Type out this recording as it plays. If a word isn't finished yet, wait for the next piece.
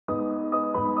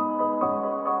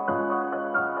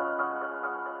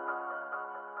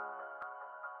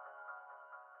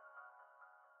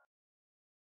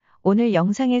오늘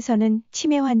영상에서는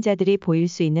치매 환자들이 보일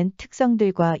수 있는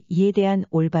특성들과 이에 대한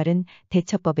올바른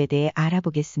대처법에 대해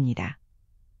알아보겠습니다.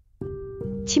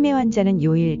 치매 환자는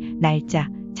요일, 날짜,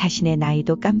 자신의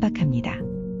나이도 깜박합니다.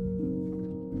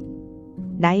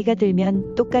 나이가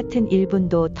들면 똑같은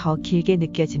 1분도 더 길게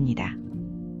느껴집니다.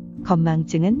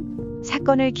 건망증은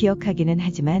사건을 기억하기는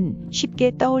하지만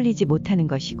쉽게 떠올리지 못하는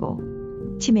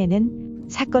것이고, 치매는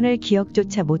사건을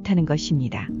기억조차 못하는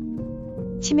것입니다.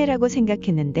 치매라고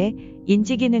생각했는데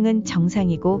인지기능은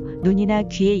정상이고 눈이나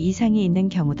귀에 이상이 있는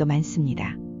경우도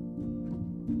많습니다.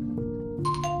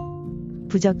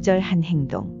 부적절한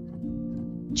행동.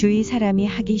 주위 사람이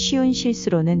하기 쉬운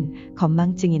실수로는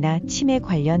건망증이나 치매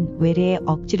관련 외래에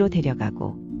억지로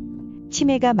데려가고,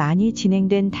 치매가 많이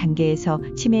진행된 단계에서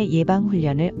치매 예방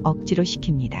훈련을 억지로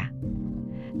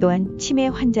시킵니다. 또한 치매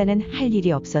환자는 할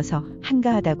일이 없어서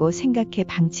한가하다고 생각해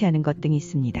방치하는 것 등이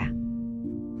있습니다.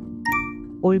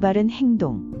 올바른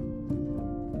행동.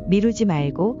 미루지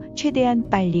말고 최대한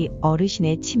빨리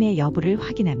어르신의 치매 여부를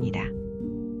확인합니다.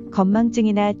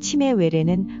 건망증이나 치매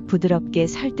외래는 부드럽게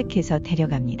설득해서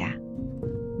데려갑니다.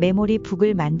 메모리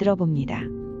북을 만들어 봅니다.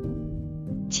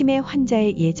 치매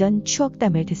환자의 예전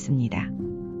추억담을 듣습니다.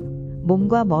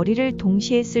 몸과 머리를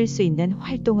동시에 쓸 수 있는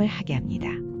활동을 하게 합니다.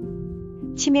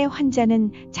 치매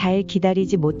환자는 잘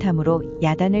기다리지 못하므로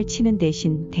야단을 치는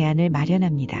대신 대안을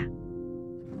마련합니다.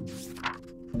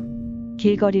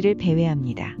 길거리를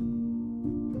배회합니다.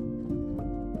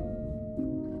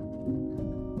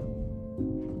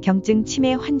 경증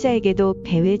치매 환자에게도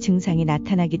배회 증상이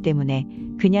나타나기 때문에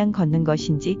그냥 걷는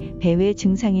것인지 배회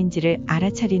증상인지를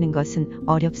알아차리는 것은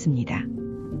어렵습니다.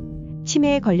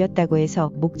 치매에 걸렸다고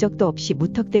해서 목적도 없이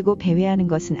무턱대고 배회하는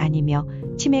것은 아니며,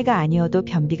 치매가 아니어도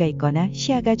변비가 있거나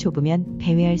시야가 좁으면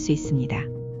배회할 수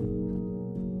있습니다.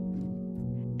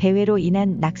 배회로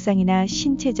인한 낙상이나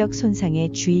신체적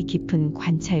손상에 주의 깊은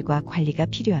관찰과 관리가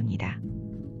필요합니다.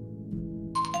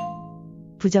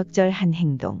 부적절한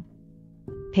행동.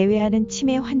 배회하는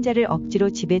치매 환자를 억지로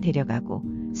집에 데려가고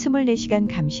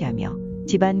 24시간 감시하며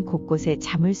집안 곳곳에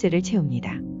자물쇠를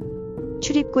채웁니다.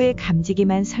 출입구에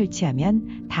감지기만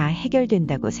설치하면 다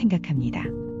해결된다고 생각합니다.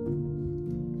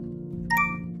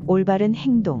 올바른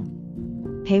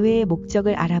행동. 배회의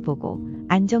목적을 알아보고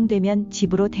안정되면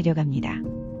집으로 데려갑니다.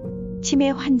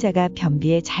 치매 환자가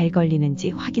변비에 잘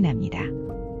걸리는지 확인합니다.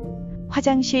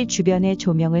 화장실 주변에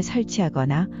조명을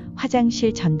설치하거나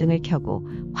화장실 전등을 켜고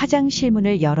화장실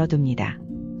문을 열어둡니다.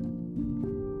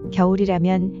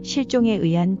 겨울이라면 실종에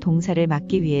의한 동사를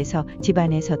막기 위해서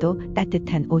집안에서도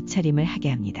따뜻한 옷차림을 하게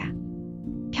합니다.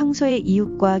 평소에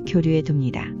이웃과 교류해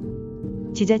둡니다.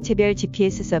 지자체별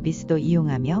GPS 서비스도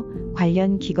이용하며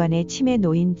관련 기관의 치매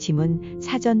노인 지문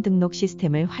사전 등록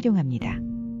시스템을 활용합니다.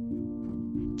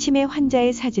 치매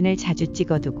환자의 사진을 자주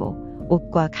찍어두고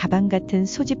옷과 가방 같은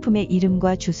소지품의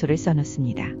이름과 주소를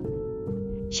써놓습니다.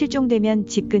 실종되면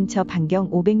집 근처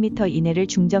반경 500m 이내를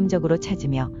중점적으로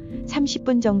찾으며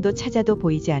 30분 정도 찾아도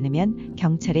보이지 않으면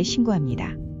경찰에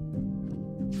신고합니다.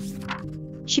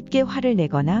 쉽게 화를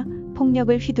내거나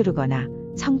폭력을 휘두르거나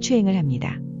성추행을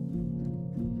합니다.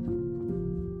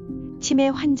 치매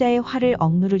환자의 화를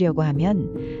억누르려고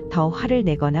하면 더 화를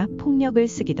내거나 폭력을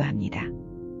쓰기도 합니다.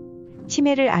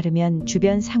 치매를 앓으면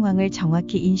주변 상황을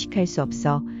정확히 인식할 수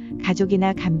없어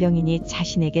가족이나 간병인이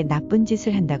자신에게 나쁜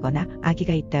짓을 한다거나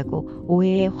악의가 있다고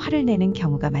오해해 화를 내는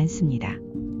경우가 많습니다.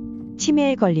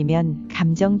 치매에 걸리면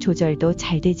감정 조절도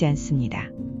잘 되지 않습니다.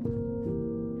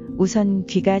 우선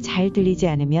귀가 잘 들리지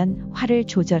않으면 화를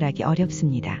조절하기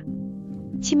어렵습니다.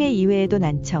 치매 이외에도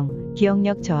난청,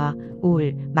 기억력 저하,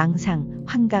 우울, 망상,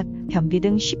 환각, 변비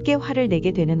등 쉽게 화를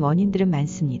내게 되는 원인들은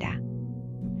많습니다.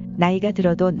 나이가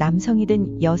들어도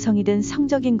남성이든 여성이든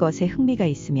성적인 것에 흥미가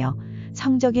있으며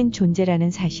성적인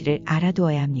존재라는 사실을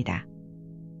알아두어야 합니다.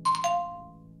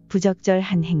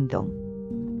 부적절한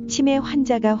행동. 치매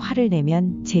환자가 화를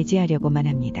내면 제지하려고만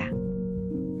합니다.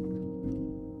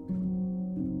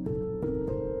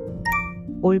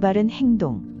 올바른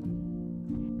행동.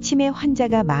 치매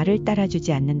환자가 말을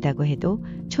따라주지 않는다고 해도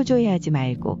초조해하지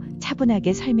말고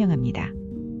차분하게 설명합니다.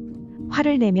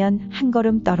 화를 내면 한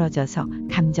걸음 떨어져서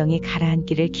감정이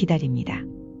가라앉기를 기다립니다.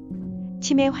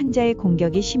 치매 환자의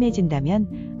공격이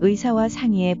심해진다면 의사와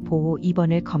상의해 보호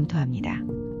입원을 검토합니다.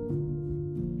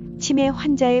 치매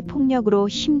환자의 폭력으로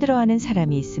힘들어하는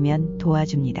사람이 있으면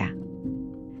도와줍니다.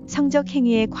 성적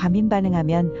행위에 과민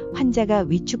반응하면 환자가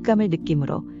위축감을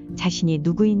느끼므로 자신이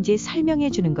누구인지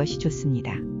설명해 주는 것이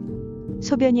좋습니다.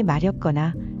 소변이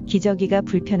마렵거나 기저귀가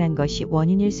불편한 것이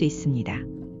원인일 수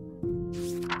있습니다.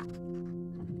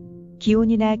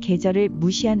 기온이나 계절을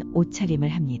무시한 옷차림을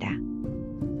합니다.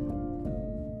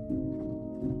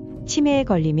 치매에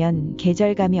걸리면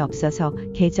계절감이 없어서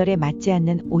계절에 맞지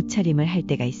않는 옷차림을 할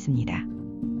때가 있습니다.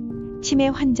 치매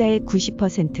환자의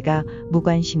 90%가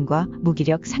무관심과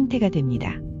무기력 상태가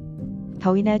됩니다.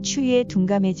 더위나 추위에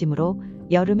둔감해지므로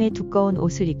여름에 두꺼운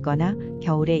옷을 입거나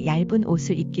겨울에 얇은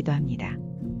옷을 입기도 합니다.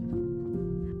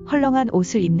 헐렁한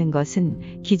옷을 입는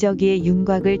것은 기저귀의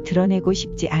윤곽을 드러내고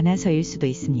싶지 않아서일 수도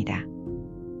있습니다.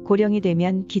 고령이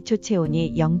되면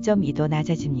기초체온이 0.2도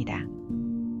낮아집니다.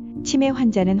 치매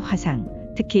환자는 화상,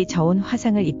 특히 저온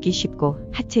화상을 입기 쉽고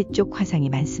하체 쪽 화상이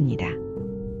많습니다.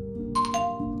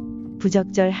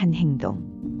 부적절한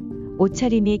행동.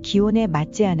 옷차림이 기온에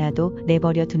맞지 않아도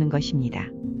내버려 두는 것입니다.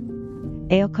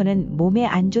 에어컨은 몸에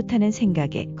안 좋다는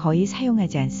생각에 거의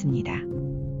사용하지 않습니다.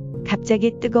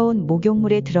 갑자기 뜨거운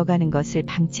목욕물에 들어가는 것을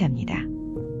방치합니다.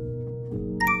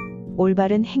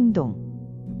 올바른 행동.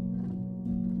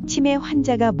 치매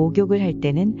환자가 목욕을 할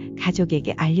때는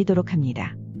가족에게 알리도록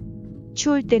합니다.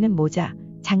 추울 때는 모자,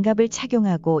 장갑을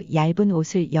착용하고 얇은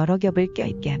옷을 여러 겹을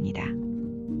껴입게 합니다.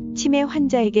 치매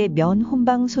환자에게 면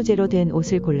혼방 소재로 된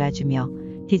옷을 골라주며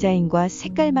디자인과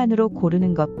색깔만으로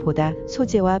고르는 것보다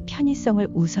소재와 편의성을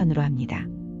우선으로 합니다.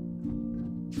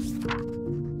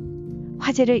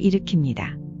 화재를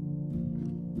일으킵니다.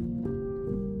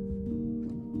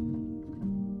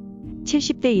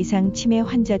 70대 이상 치매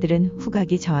환자들은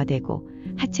후각이 저하되고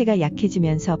하체가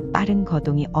약해지면서 빠른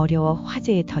거동이 어려워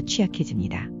화재에 더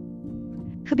취약해집니다.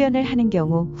 흡연을 하는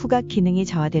경우 후각 기능이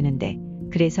저하되는데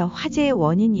그래서 화재의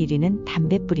원인 1위는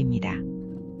담뱃불입니다.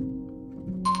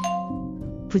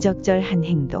 부적절한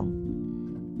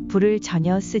행동. 불을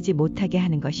전혀 쓰지 못하게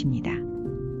하는 것입니다.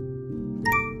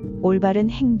 올바른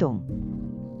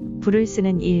행동. 불을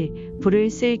쓰는 일, 불을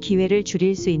쓸 기회를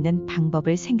줄일 수 있는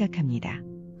방법을 생각합니다.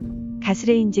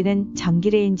 가스레인지는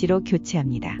전기레인지로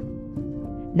교체합니다.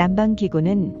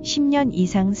 난방기구는 10년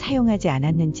이상 사용하지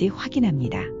않았는지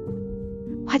확인합니다.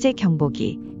 화재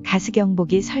경보기, 가스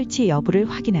경보기 설치 여부를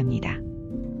확인합니다.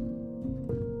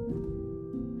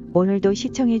 오늘도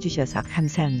시청해 주셔서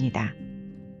감사합니다.